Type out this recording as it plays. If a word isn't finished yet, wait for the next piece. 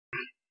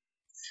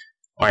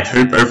I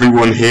hope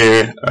everyone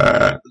here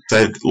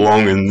said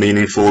long and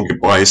meaningful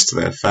goodbyes to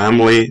their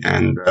family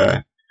and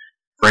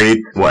prayed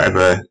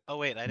whatever Oh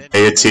wait, I didn't.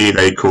 deity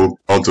they call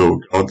God or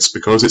gods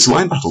because it's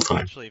line battle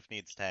time. Watchleaf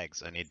needs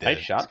tags. I need to. I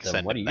shot them.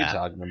 send What are him you that.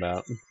 talking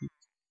about?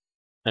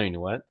 I mean,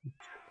 what?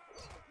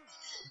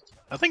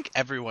 I think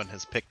everyone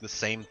has picked the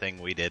same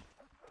thing we did.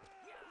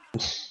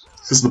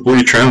 Because the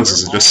blue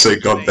trousers are just so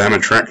goddamn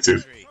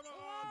attractive.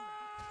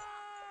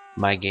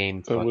 My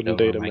game I fucked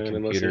wouldn't over date a my man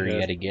unless he computer had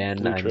yet again.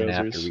 blue I'm gonna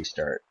have to trousers.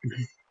 restart.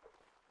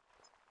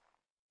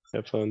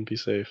 Have fun, be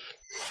safe.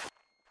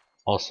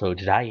 Also,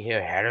 did I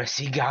hear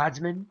heresy,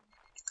 Godsman?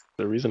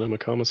 The reason I'm a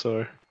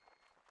commissar.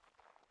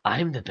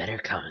 I'm the better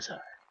commissar.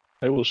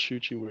 I will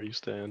shoot you where you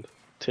stand.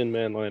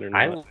 10-man line or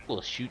not. I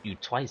will shoot you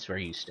twice where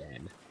you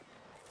stand.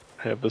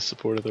 I have the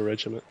support of the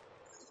regiment.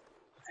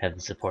 Have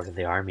the support of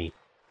the army.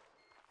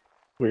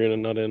 We're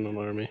not in an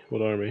army.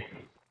 What army?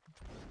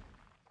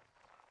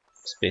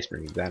 Space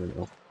Marines, I don't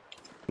know.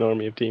 An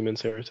army of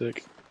demons,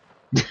 heretic.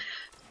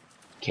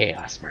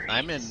 Chaos Marines.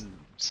 I'm in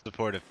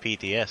support of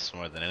PTS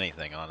more than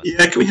anything, honestly.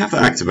 Yeah, can we have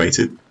that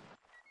activated?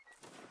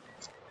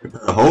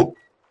 Halt.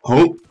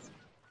 Halt.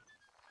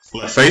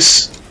 Left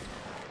face.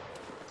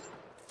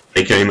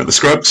 Take aim at the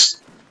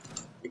scrubs.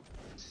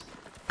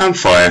 And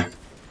fire.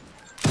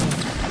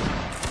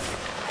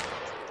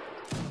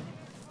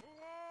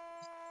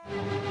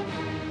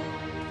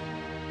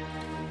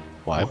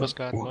 Why was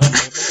God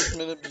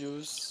Management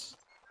abuse.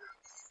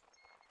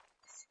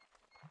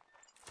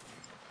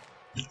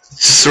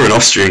 Just saw an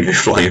Austrian go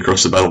flying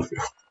across the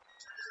battlefield.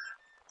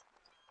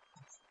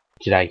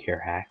 Did I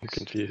hear I'm hacks?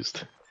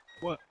 confused.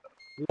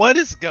 What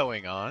is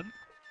going on?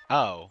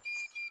 Oh.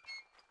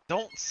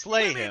 Don't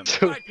slay him.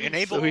 So-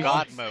 Enable so he-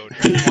 God mode.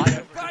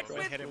 Fly over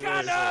him and hit him with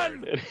a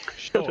sword.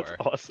 Sure. That's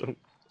awesome.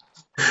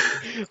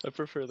 I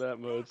prefer that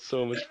mode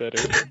so much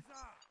better.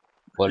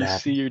 What You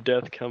happened? see your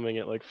death coming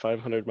at like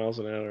 500 miles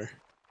an hour.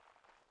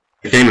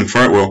 Take aim and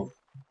fire it well.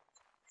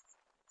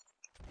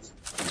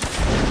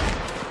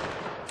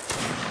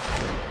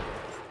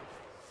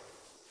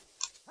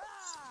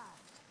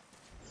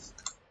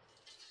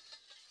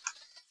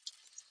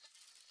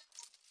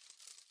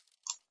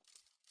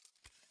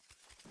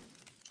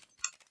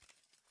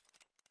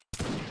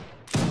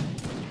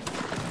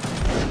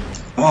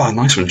 Oh,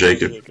 nice one,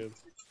 Jacob.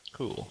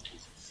 Cool.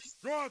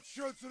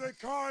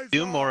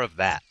 Do more of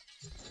that.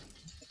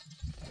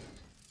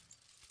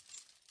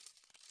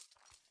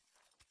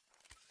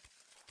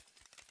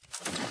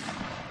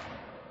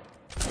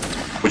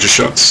 With your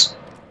shots.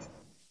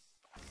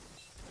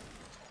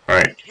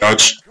 Alright,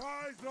 dodge.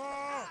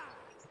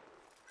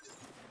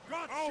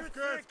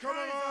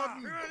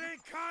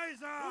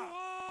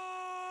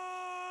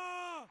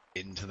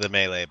 Into the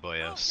melee,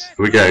 boyos. Here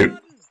we go.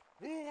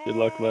 Good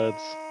luck,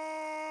 lads.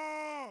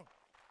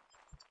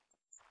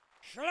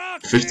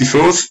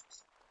 54th.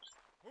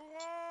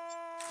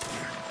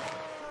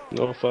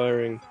 No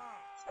firing.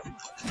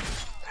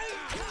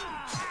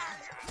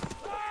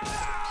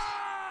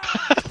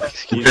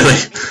 Excuse me.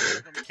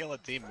 Really? Kill a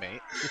teammate.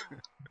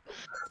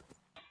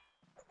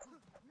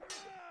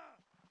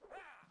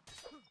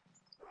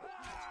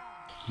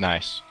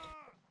 Nice.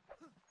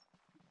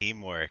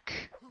 Teamwork.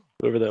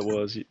 Whoever that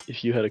was,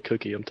 if you had a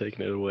cookie, I'm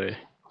taking it away.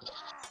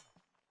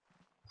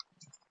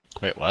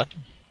 Wait, what?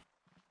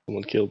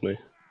 Someone killed me.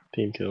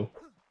 Team kill.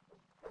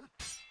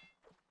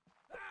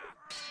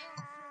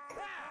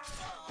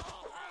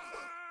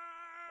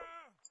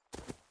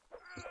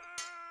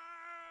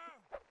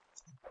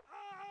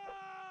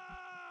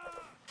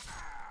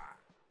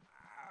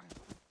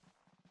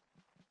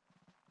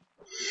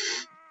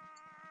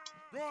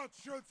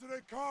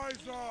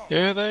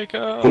 Here they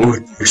go. Oh,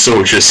 your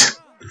soldiers.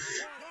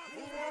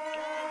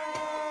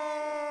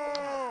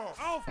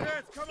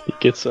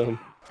 Get some.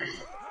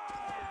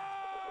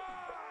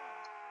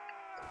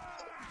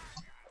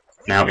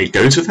 Now, it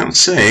goes without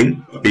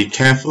saying, but be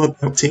careful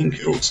about team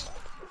kills.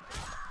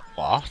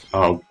 What?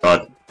 Oh,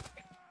 God.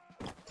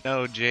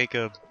 No,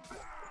 Jacob.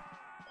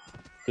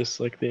 Just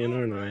like the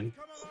NR9.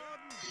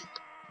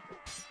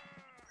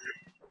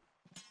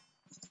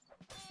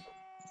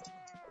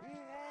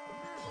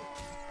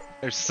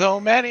 There's so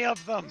many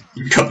of them.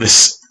 You got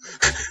this.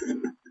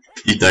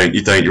 You don't,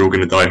 you're all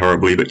gonna die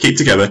horribly, but keep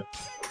together.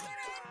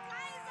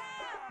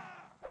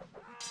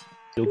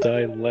 You'll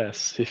die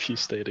less if you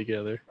stay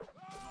together.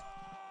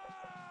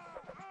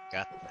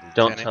 Got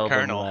Don't Lieutenant tell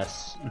Colonel. them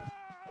less.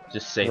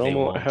 Just say Normal, they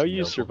won't. how and you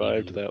they'll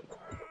survived believe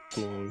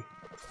that long?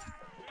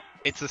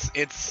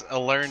 It's a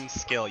learned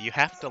skill. You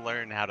have to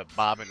learn how to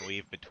bob and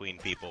weave between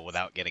people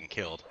without getting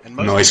killed. And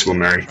most Nice people one,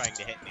 Mary. aren't trying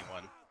to hit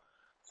anyone.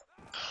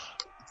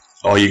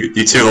 Oh, you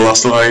two are the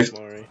last alive?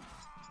 Mari.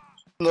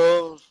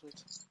 No.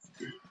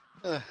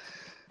 Ah.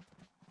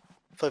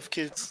 5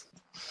 kills.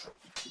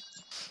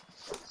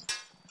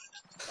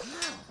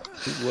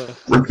 Who's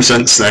left?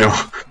 Represent Snail.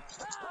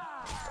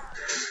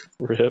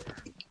 Rip.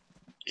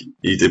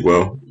 You did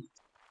well.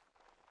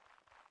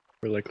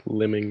 We're like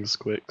lemmings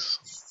quicks.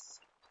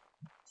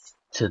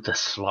 To the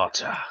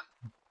slaughter.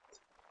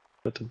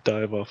 About to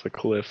dive off a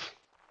cliff.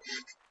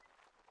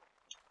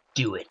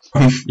 Do it.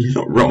 You're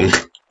not wrong.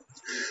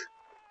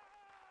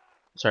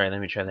 Sorry, let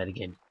me try that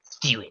again.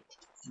 Do it.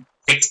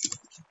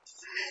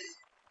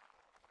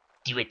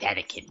 Do it,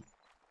 Anakin.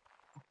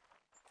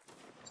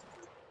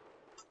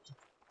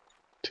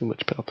 Too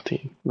much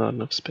Palpatine, not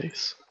enough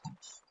space.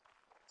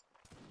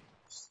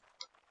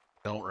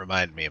 Don't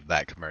remind me of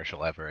that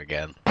commercial ever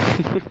again.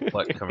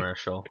 What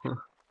commercial?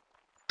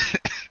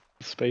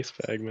 Space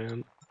bag,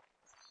 man.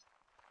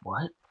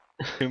 What?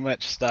 Too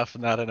much stuff,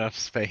 not enough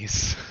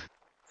space.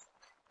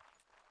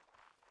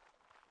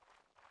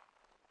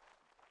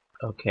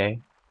 Okay.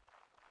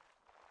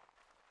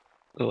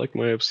 I like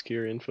my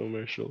obscure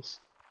infomercials.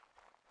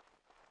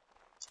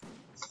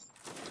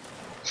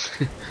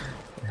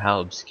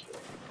 How obscure.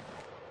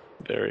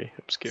 Very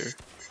obscure.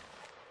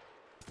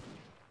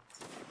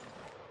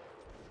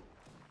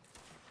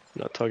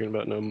 Not talking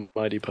about no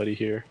Mighty Putty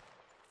here.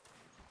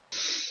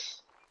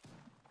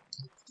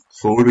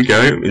 Forward we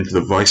go into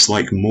the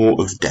vice-like maw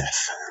of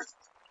death.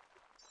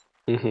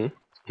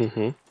 Mm-hmm.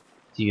 Mm-hmm.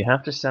 Do you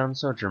have to sound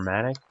so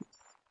dramatic?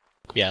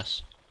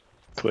 Yes.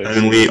 Quick.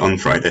 Only on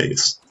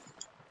Fridays.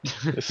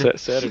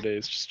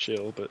 Saturdays just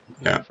chill, but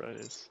Yeah.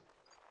 Fridays.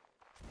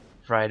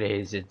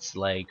 Fridays, it's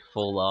like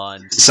full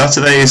on.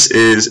 Saturdays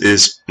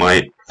is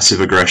my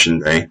passive aggression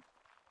day.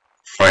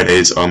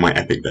 Fridays are my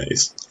epic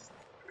days.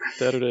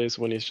 Saturdays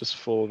when he's just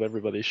full of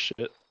everybody's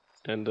shit,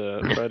 and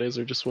Fridays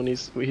are just when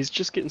he's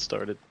just getting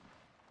started.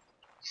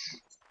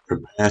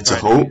 Prepare to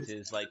halt. Fridays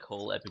is like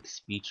whole epic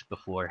speech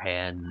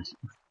beforehand,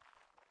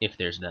 if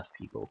there's enough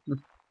people.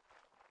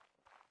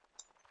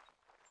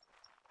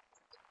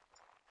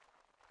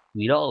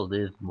 We'd all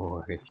live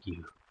more if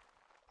you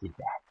did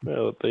that.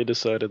 Well, they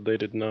decided they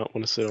did not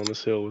want to sit on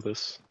this hill with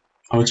us.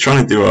 I was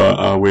trying to do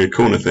a weird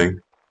corner thing.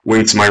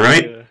 Wing to my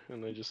right. Yeah,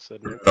 and they just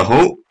said no. The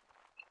halt.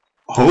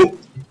 Halt.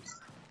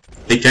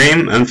 Take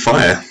aim and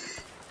fire.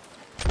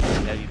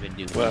 Have you been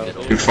doing Well, the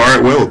good And old? fire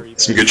at will.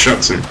 Some good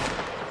shots in.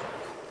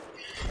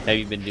 Have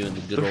you been doing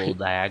the good old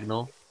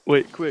diagonal?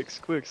 Wait, Quicks,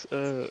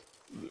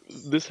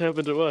 this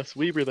happened to us.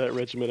 We were that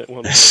regiment at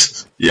one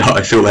point. Yeah,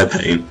 I feel their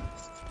pain.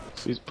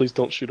 Please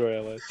don't shoot our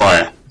allies.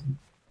 Fire.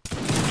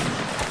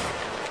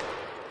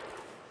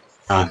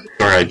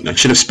 Sorry, I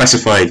should have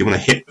specified you want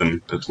to hit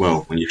them as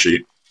well when you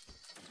shoot.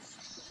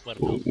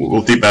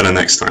 We'll do better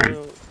next time.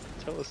 Well,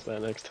 tell us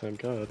that next time,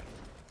 God.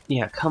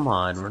 Yeah, come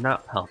on, we're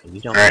not helping. We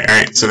don't.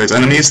 Alright, so there's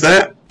enemies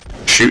there.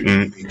 Shoot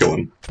and kill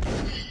them.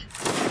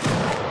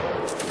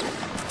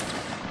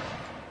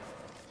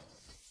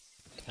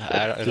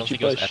 I don't Did you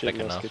think it buy was shit epic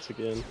enough. muskets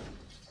again?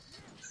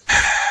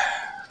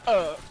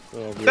 Uh, Oh,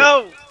 weird.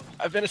 no!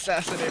 I've been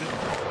assassinated.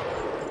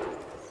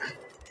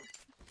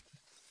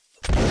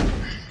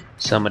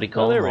 Somebody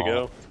call. Oh, there we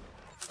Maul. go.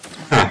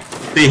 Huh.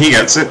 See, he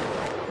gets it.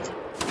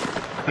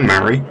 And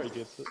Mary. Mary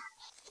gets it.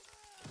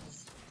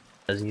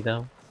 Does he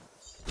though?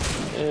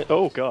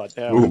 Oh God!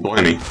 Ow. Ooh,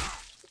 blimey.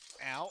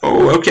 Ow.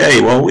 Oh,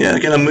 okay, well, we are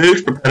gonna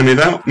move. Prepare to move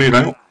out. Move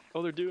out.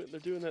 Oh, they're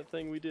doing that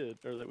thing we did,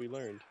 or that we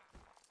learned.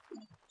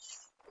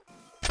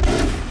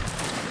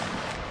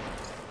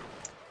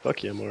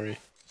 Fuck yeah, Maury.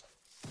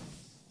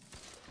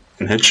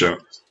 And headshot.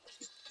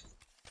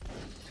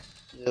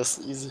 Yes,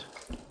 easy.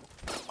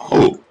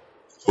 Oh.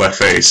 Left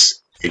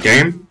face. Good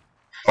game.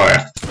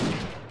 Fire.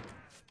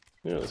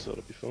 Yeah, this ought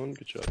to be fun.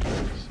 Good job,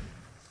 guys.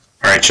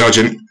 Alright, charge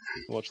him.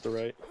 Watch the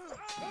right.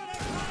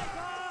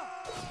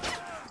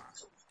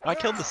 I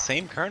killed the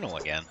same colonel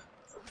again.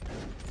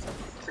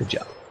 Good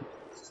job.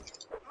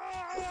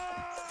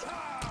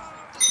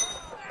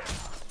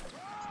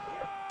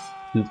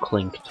 Who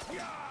clinked?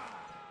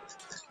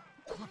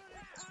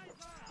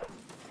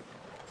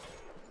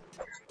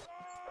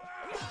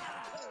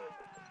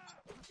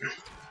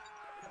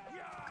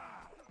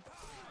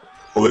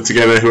 Pull it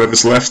together,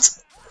 whoever's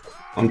left.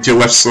 Onto your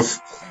left stuff.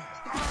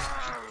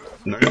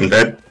 No, I'm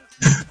dead.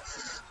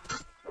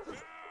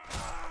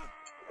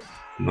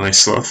 Nice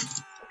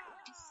stuff.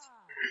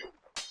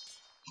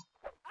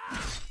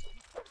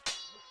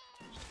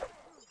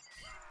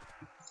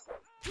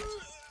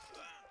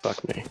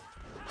 Fuck me.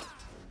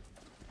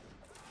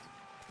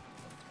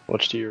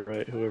 Watch to your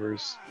right,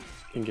 whoever's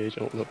engaged.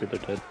 Oh, nope, they're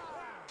dead.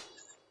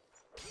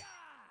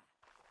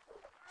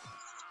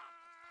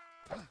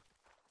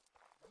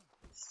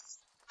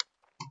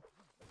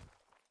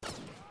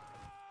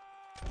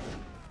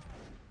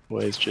 Why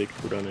is Jake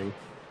running?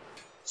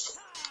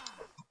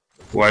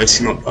 Why is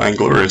he not dying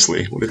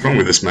gloriously? What is wrong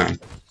with this man?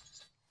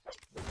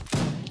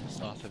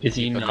 Is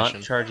he not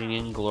charging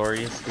in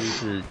gloriously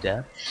to his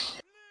death?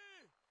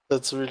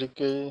 That's really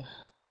gay.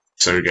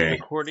 So gay.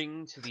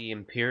 According to the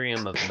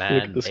Imperium of Look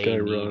Man, at this they guy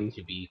need run.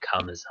 to be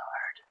Commissar.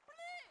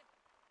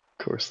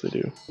 Of course they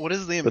do. What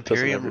is the But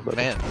doesn't Imperium of everybody?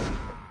 Man?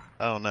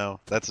 Oh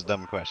no, that's a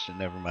dumb question.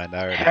 Never mind,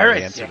 I already know the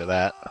Heresy. answer to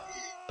that.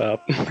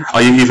 Stop.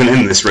 Are you even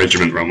in this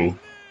regiment, Rommel?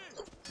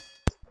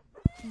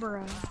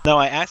 Bruh. No,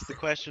 I asked the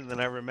question, then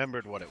I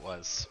remembered what it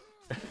was.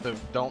 So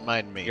don't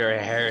mind me. You're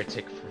a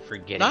heretic for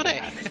forgetting. not a,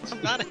 about it.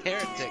 I'm not a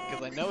heretic,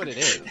 because I know what it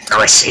is.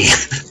 Heresy.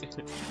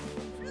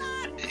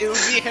 It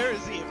would be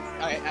heresy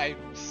if I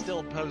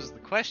still posed the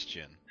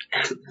question.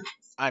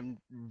 I'm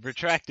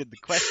retracted the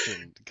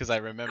question because I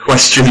remember.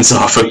 Questions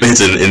are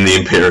forbidden in the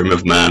Imperium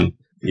of Man.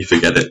 You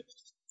forget it.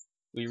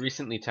 We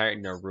recently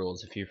tightened our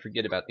rules. If you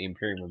forget about the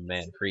Imperium of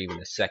Man for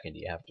even a second,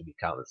 you have to be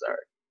Commissar.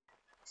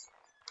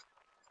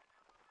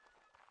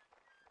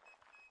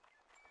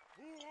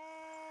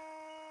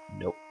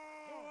 Nope.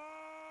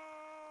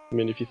 I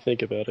mean, if you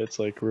think about it, it's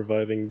like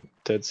reviving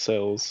dead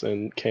cells,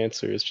 and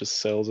cancer is just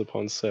cells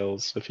upon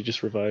cells. So if you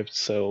just revive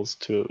cells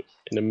to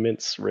an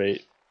immense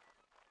rate,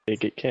 they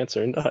get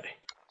cancer and die.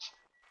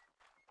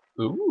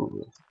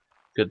 Ooh.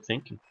 Good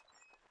thinking.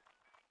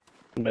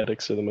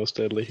 Medics are the most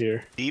deadly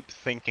here. Deep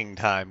thinking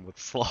time with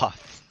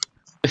Sloth.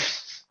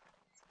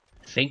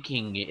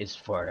 Thinking is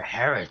for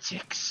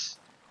heretics.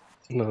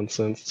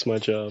 Nonsense, it's my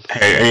job.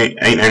 Hey,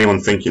 ain't anyone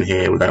thinking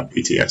here without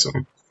PTS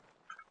on.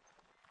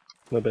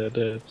 My bad,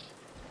 Dad.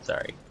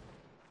 Sorry.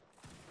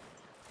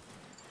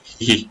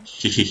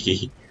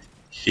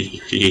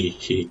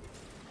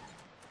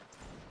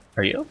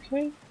 Are you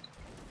okay?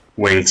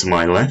 Wing to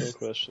my Don't left.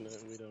 question it,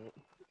 we don't.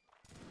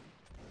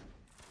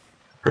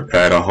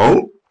 Prepare to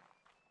halt.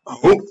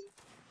 Halt.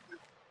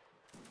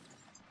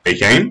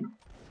 Take aim.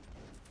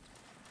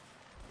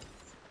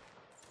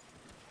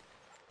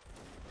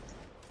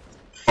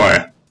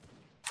 Fire.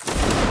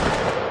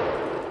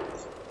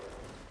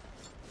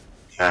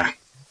 Ah.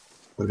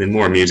 Would have been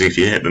more amusing if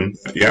you hit them,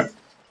 but yeah.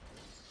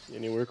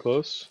 Anywhere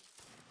close?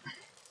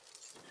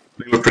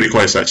 They were pretty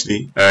close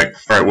actually. Fire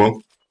at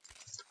will.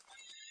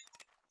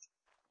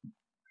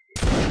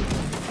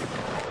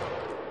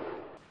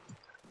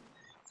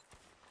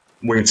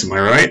 Wing to my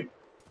right.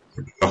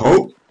 The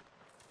halt.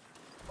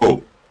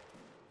 Halt.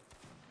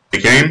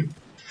 Take aim.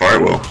 Fire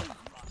at will.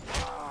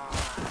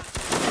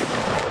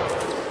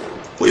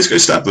 Please go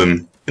stab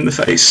them in the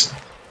face.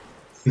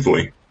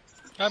 Boy.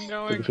 I'm To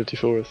going. the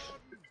 54th.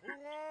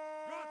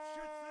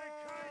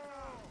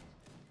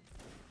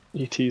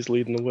 ET's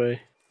leading the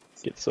way.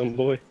 Get some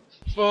boy.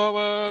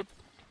 Forward.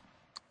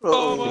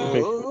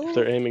 If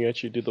they're aiming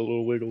at you, do the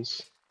little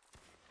wiggles.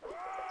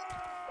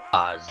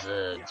 Ah,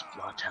 Zergs,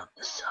 blot out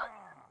the sun.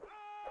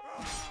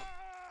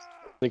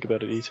 Think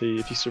about it, ET.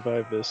 If you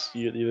survive this,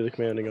 you're the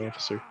commanding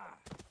officer.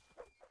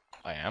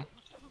 I am.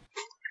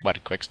 What,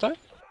 a quick start?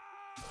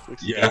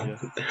 Yeah.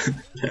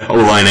 Whole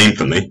line aim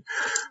for me.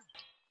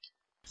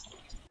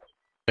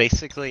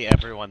 Basically,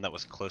 everyone that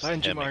was close to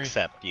Behind you, him Mari.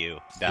 except you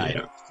died.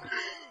 Yeah.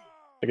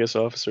 I guess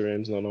officer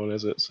aim's not on,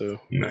 is it? So.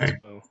 No.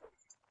 Oh.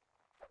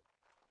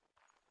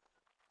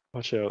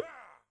 Watch out.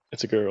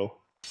 It's a girl.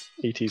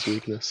 ET's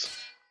weakness.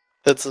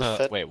 That's a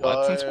fat wait,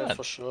 what? Since guy when?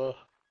 for sure.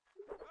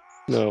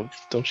 No,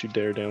 don't you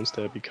dare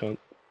downstab, you cunt.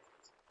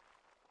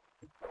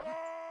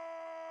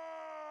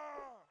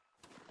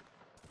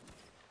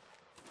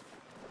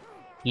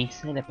 He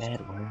said a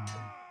bad word.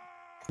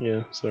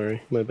 Yeah,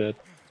 sorry, my bad.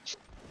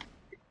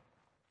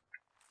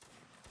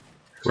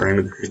 Wearing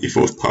the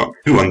 54th Part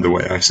 2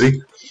 underway, I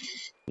see.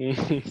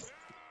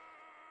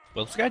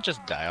 Will this guy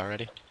just die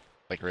already?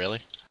 Like, really?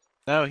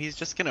 No, he's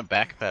just gonna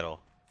backpedal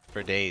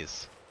for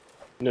days.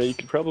 You know, you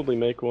could probably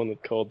make one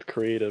that's called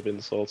Creative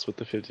Insults with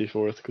the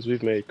 54th, because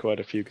we've made quite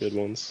a few good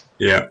ones.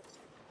 Yeah.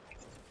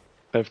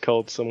 I've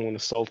called someone a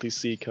salty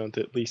sea cunt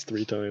at least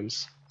 3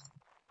 times.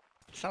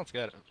 Sounds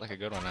good. Like a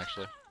good one,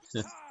 actually.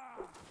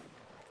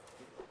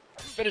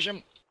 Finish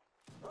him.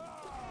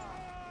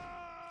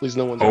 Please,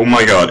 no one's. Oh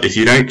my god, if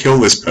you don't kill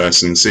this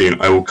person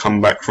soon, I will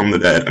come back from the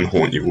dead and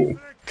haunt you all.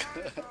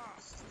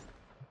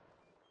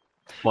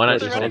 Why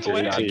not Already just running enter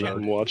away. God ET, mode?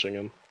 I'm watching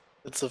him.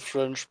 It's a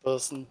French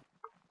person.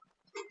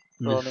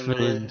 My running away.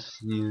 friends,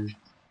 yeah.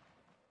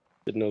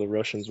 Didn't know the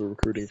Russians were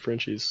recruiting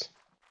Frenchies.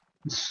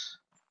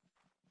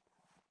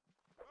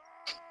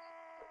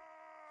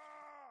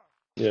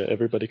 Yeah,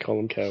 everybody call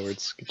them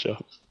cowards. Good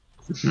job.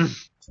 Now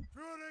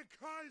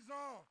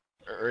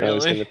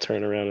he's Really? gonna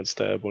turn around and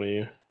stab one of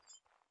you.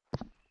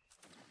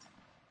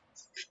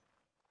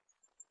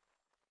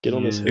 Get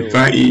on this In hill. In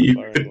fact, you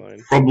firing could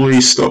line.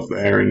 probably stop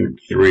there and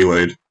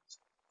reload.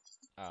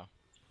 Oh.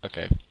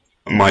 Okay.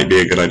 That might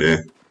be a good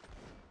idea.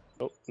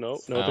 Oh, no, Oh.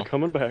 they're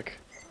coming back.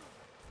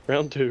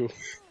 Round 2.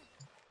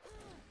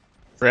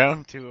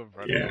 Round 2 of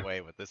running Yeah.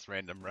 away with this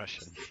random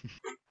Russian.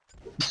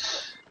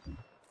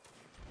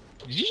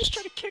 Did you just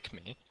try to kick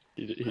me?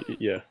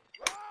 Yeah.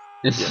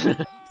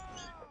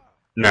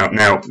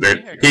 Now,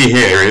 the key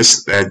here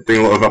is they're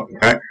doing a lot of up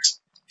attacks.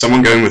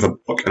 Someone going with a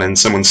block and then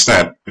someone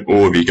stab.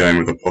 All of you going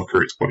with a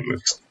blocker, it's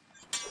pointless.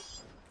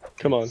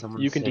 Come on,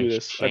 Someone you can say do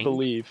this. I shank?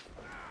 believe.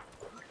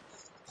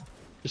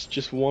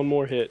 Just one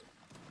more hit.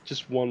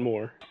 Just one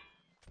more.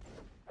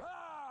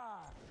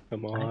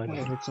 Come I thought I on.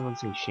 heard someone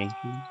say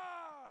shanky.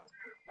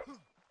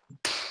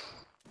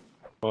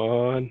 Come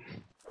on.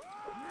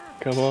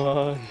 Come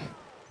on.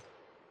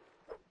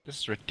 This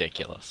is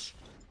ridiculous.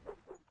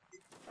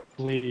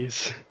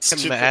 Please. Can the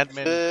Stupid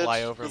admin bitch,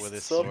 fly over with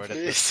his sword at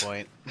this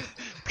point?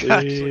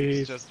 Actually, he's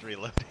Please. just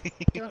reloading.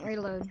 Don't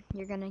reload.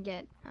 You're gonna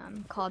get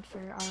called for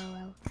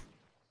ROL.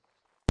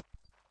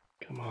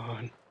 Come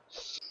on.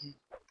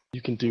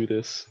 You can do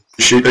this.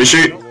 Shoot, they I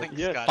shoot! don't think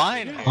Yeah, Scott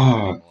fine. cares Oh.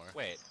 anymore.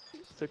 Wait.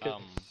 It's okay.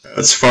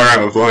 That's far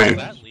out of Is line.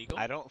 that legal?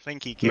 I don't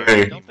think he No. cares I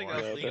anymore. don't think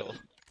that's Yeah, legal.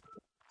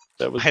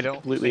 That was I don't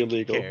completely think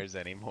illegal. he cares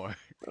anymore.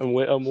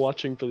 I'm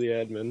watching for the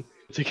admin.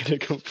 Is he gonna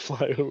come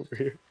fly over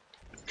here?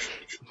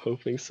 I'm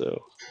hoping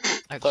so.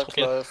 I Thug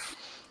don't- life.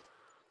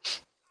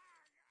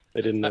 I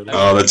didn't notice.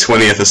 Oh, the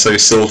 20th are so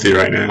salty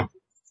right now.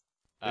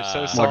 They're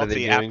so What are salty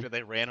they after doing?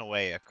 they ran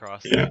away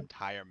across Yeah. the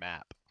entire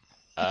map.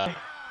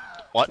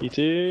 What?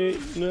 E.T.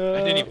 No. I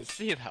didn't even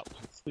see that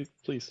one. Please,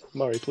 please,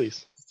 Mari,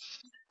 please.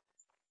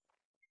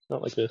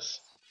 Not like this.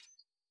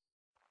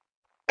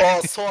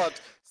 Oh, sword!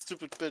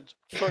 Stupid bitch.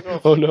 Fuck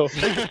off. Oh no.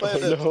 Take it by Oh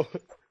that. no.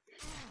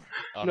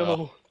 Oh No.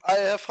 no. I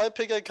have high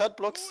pick, I can't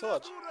block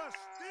sword.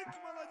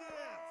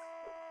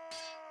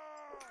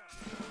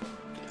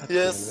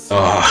 Yes.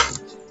 Ah.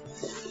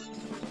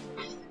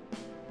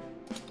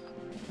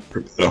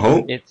 Prepare the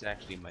hole. It's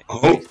actually my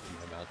Oh. taste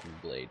in my mouth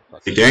and blade.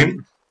 Fuck The it.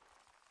 game.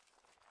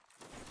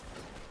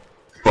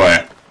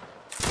 Fire.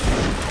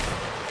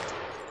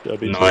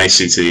 W2. Nice,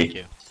 Thank CT.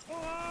 you.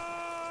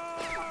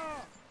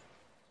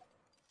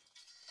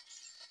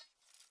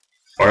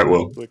 Fire at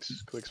will.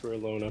 Quicks were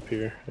alone up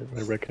here.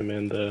 I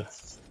recommend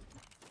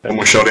One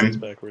more shot in.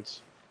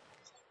 backwards.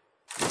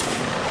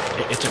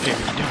 It's okay,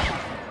 we can do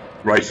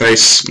it. Right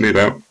face, move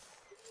out.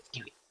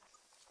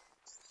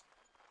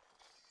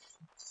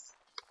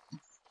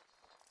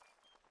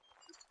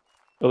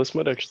 Oh, this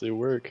might actually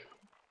work.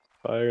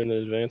 Fire and then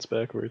advance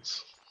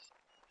backwards.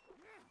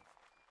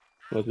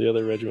 Let the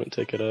other regiment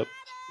take it up,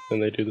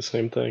 and they do the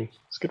same thing.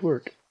 This could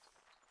work.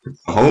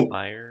 Hole.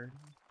 Fire.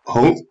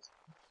 Hole.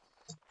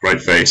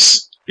 Right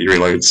face. He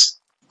reloads.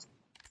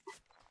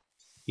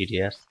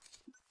 ETS.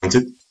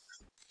 Wanted.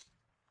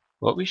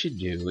 What we should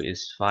do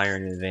is fire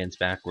and advance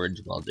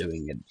backwards while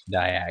doing it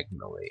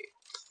diagonally.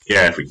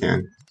 Yeah, if we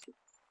can.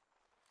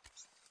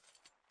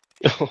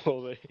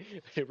 Oh,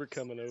 they were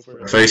coming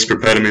over. Face,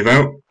 prepare to move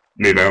out.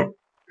 Move out.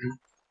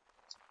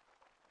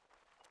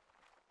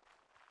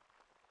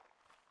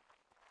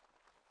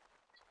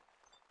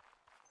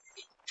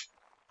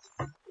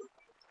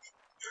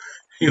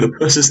 Feel the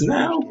process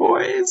now,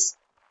 boys.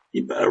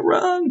 You better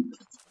run.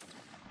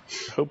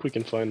 I hope we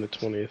can find the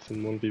 20th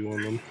and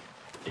 1v1 them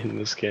in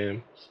this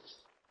game.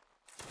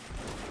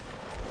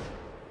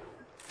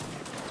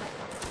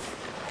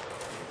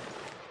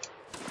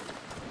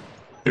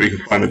 Maybe we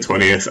can find the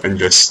 20th and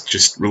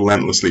just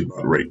relentlessly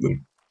butt rape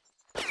them.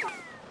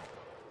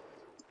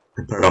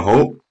 Prepare a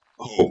hole.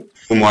 Hole.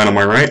 Full line on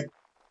my right.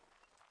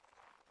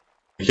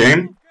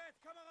 Game.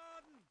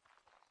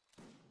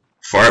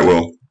 Fire at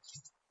will.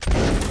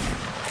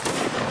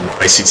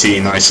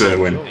 ICT, nice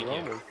win. Oh,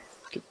 Rommel.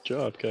 Good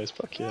job, guys.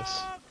 Fuck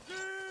yes.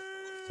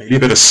 Maybe a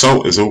bit of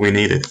salt is all we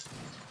needed.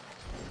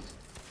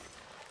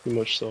 Too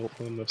much salt,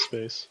 not enough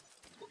space.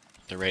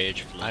 The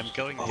rage flew. I'm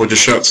going. Hold your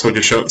shots, hold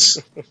your shots.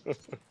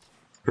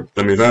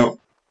 Then move out.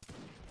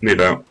 Move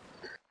out.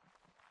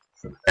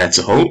 Air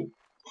to hold.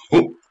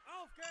 Hold.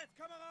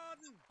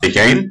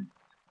 Again.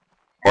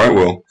 Alright,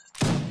 will.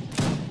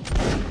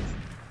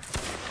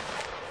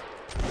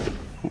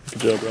 Good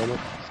job, Rommel.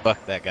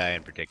 Fuck that guy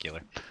in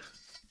particular.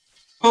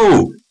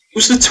 Oh! It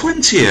was the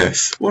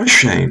 20th! What a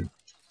shame.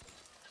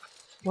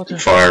 What a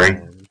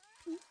Firing.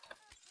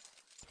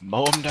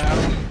 Mow him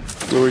down.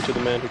 Glory to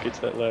the man who gets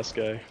that last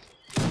guy.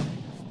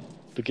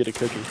 But get a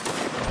cookie.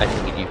 I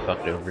think you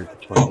fucked over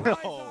the 20.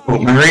 Oh,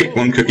 Mary,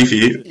 one cookie for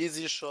you.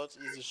 Easy shot,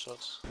 easy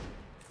shot.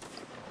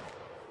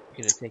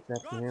 You gonna take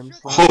that from him?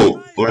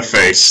 Hold. Left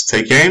face.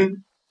 Take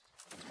aim.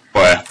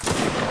 Fire.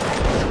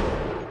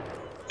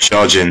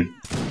 Charge in.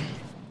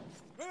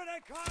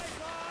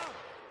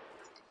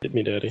 Hit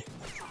me, daddy.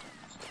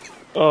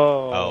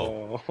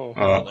 Oh.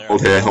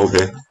 Hold here, hold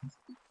here.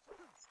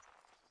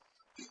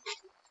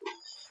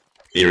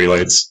 He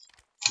reloads.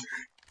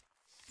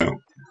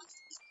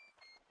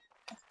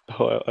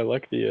 Oh, I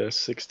like the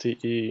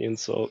 6TE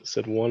insult. It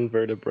said one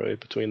vertebrae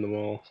between them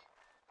all.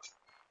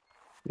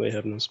 They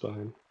have no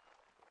spine.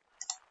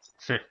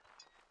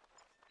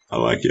 I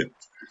like it.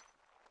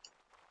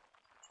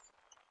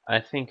 I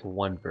think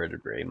one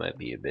vertebrae might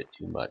be a bit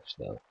too much,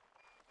 though.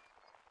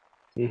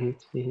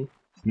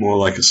 More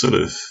like a sort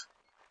of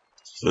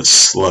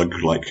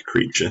slug-like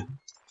creature.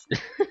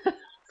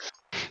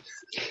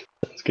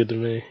 That's good to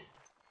me.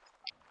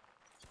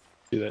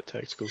 Do that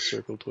tactical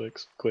circle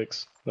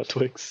Quicks. Not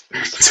Twix.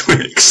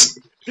 Twix.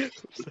 I'm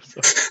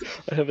so sorry.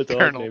 I have a dog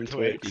Colonel named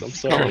Twix.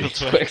 Twix. I'm sorry.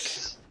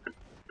 Twix.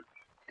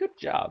 Good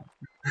job.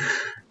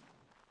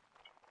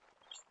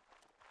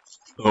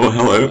 Oh,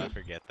 hello. I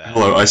forget that.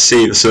 Hello, I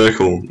see the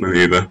circle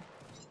maneuver.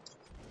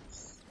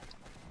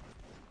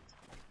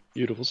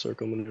 Beautiful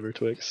circle maneuver,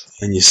 Twix.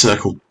 And you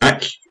circle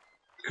back,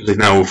 because they've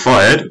now all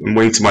fired, and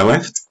wing to my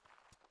left.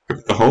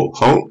 The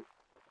hole.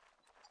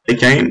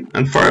 Take aim,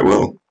 and fire at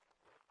will.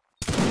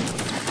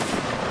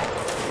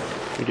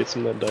 We get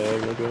some of that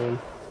diagonal going.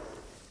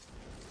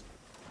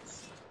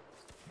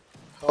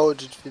 How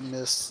did we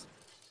miss?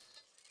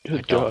 Good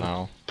I don't God.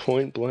 know.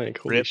 Point blank.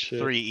 Holy Rip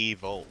shit. 3E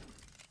Volt.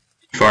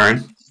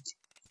 Firing.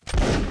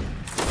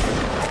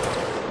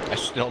 I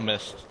still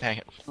missed. Dang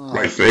it. Oh,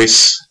 Right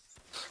face.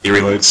 He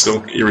reloads still.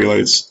 He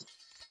reloads.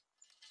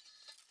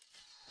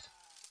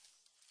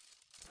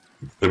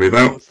 They move Oh,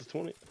 out. it's the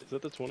 20. Is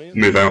that the 20th?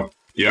 Move out.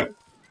 Yeah.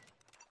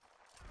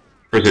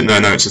 Or is it?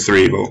 No, it's a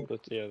 3 ball.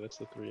 Yeah, that's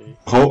the 3.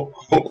 Halt,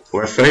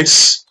 left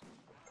face.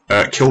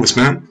 Kill this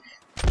man.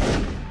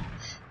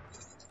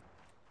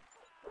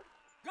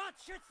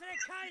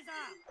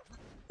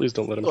 Please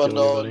don't let him Oh kill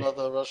no, anybody.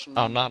 another Russian.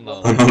 Oh, not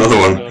another And another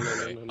one.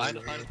 No. Behind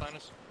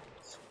us.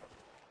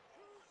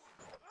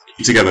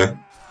 Keep together.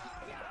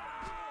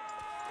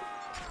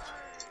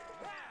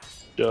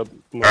 Job.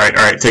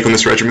 Alright, take on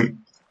this regiment.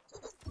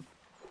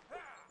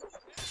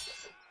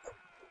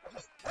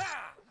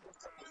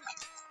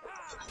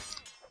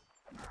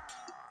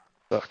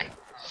 Fuck.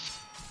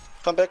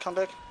 Come back. Come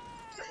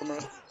on.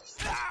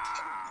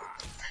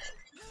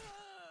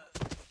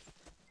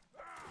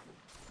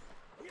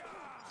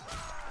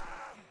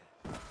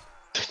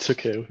 It's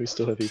okay, we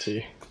still have ET.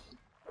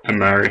 And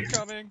Mary.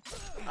 Coming.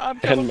 I'm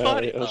And coming,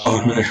 Mary. buddy.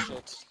 Oh no.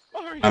 Shit.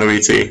 Mari. And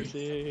ET.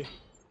 ET.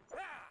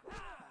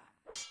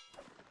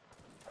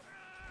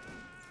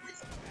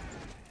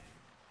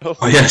 Oh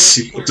yes,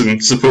 you put them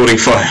supporting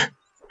fire.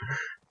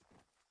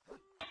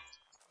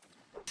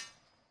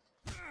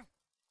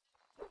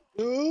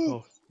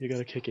 Oh, you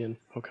gotta kick in.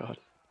 Oh god.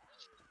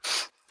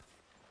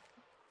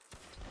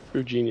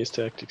 True genius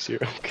tactics here.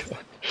 Oh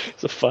god.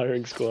 It's a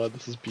firing squad.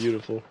 This is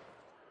beautiful.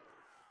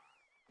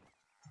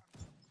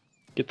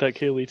 Get that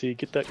kill, ET.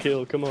 Get that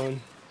kill. Come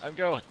on. I'm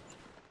going.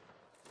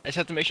 I just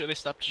have to make sure they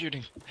stop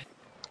shooting.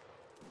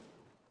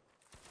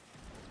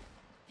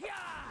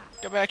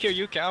 Get back here,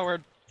 you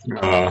coward.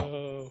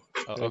 Oh.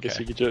 Oh, I guess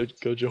okay. you could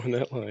go join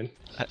that line.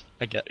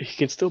 I get. He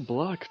can still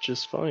block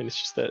just fine. It's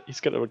just that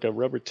he's got like a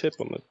rubber tip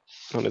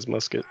on his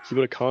musket. You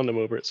put a condom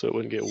over it so it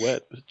wouldn't get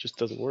wet, but it just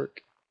doesn't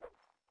work.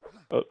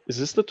 Oh, is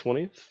this the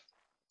 20th?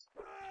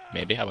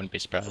 Maybe I wouldn't be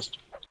surprised.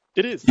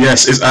 It is.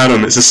 Yes, it's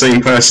Adam. It's the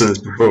same person as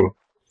before.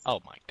 Oh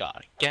my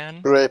god,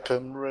 again? Rape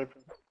him.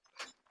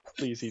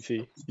 Please, ET.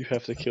 You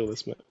have to kill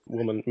this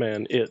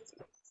man. It.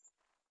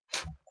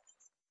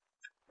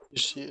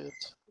 Is she it?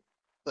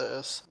 The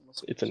S.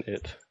 It's an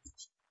it.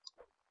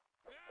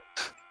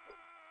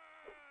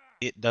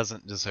 It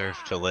doesn't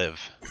deserve to live.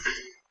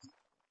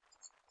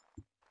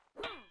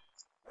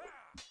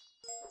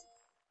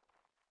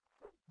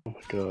 Oh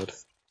my god.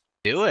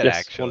 Do it,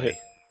 Yes, one actually. hit.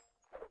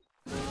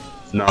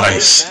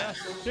 Nice.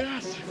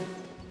 Yes!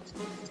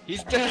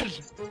 He's dead!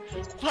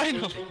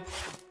 Finally!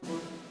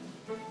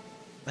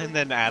 And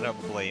then Adam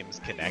blames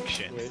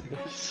connection. Wait,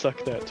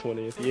 suck that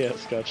 20th. Yeah,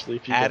 Scotch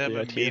Leaf, you Adam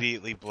got the idea.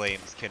 immediately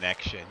blames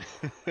connection.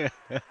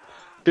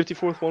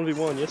 54th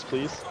 1v1, yes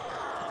please.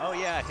 Oh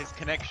yeah, his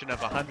connection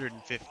of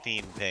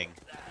 115 ping.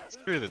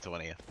 Screw the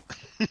 20th.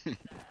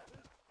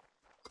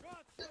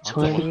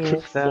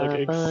 20th Fuck,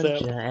 a bunch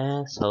accept. of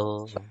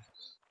assholes.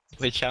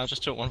 They challenge us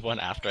to 1v1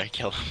 after I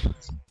kill him.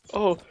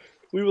 Oh,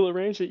 we will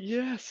arrange it,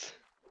 yes!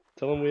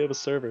 Tell him we have a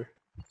server.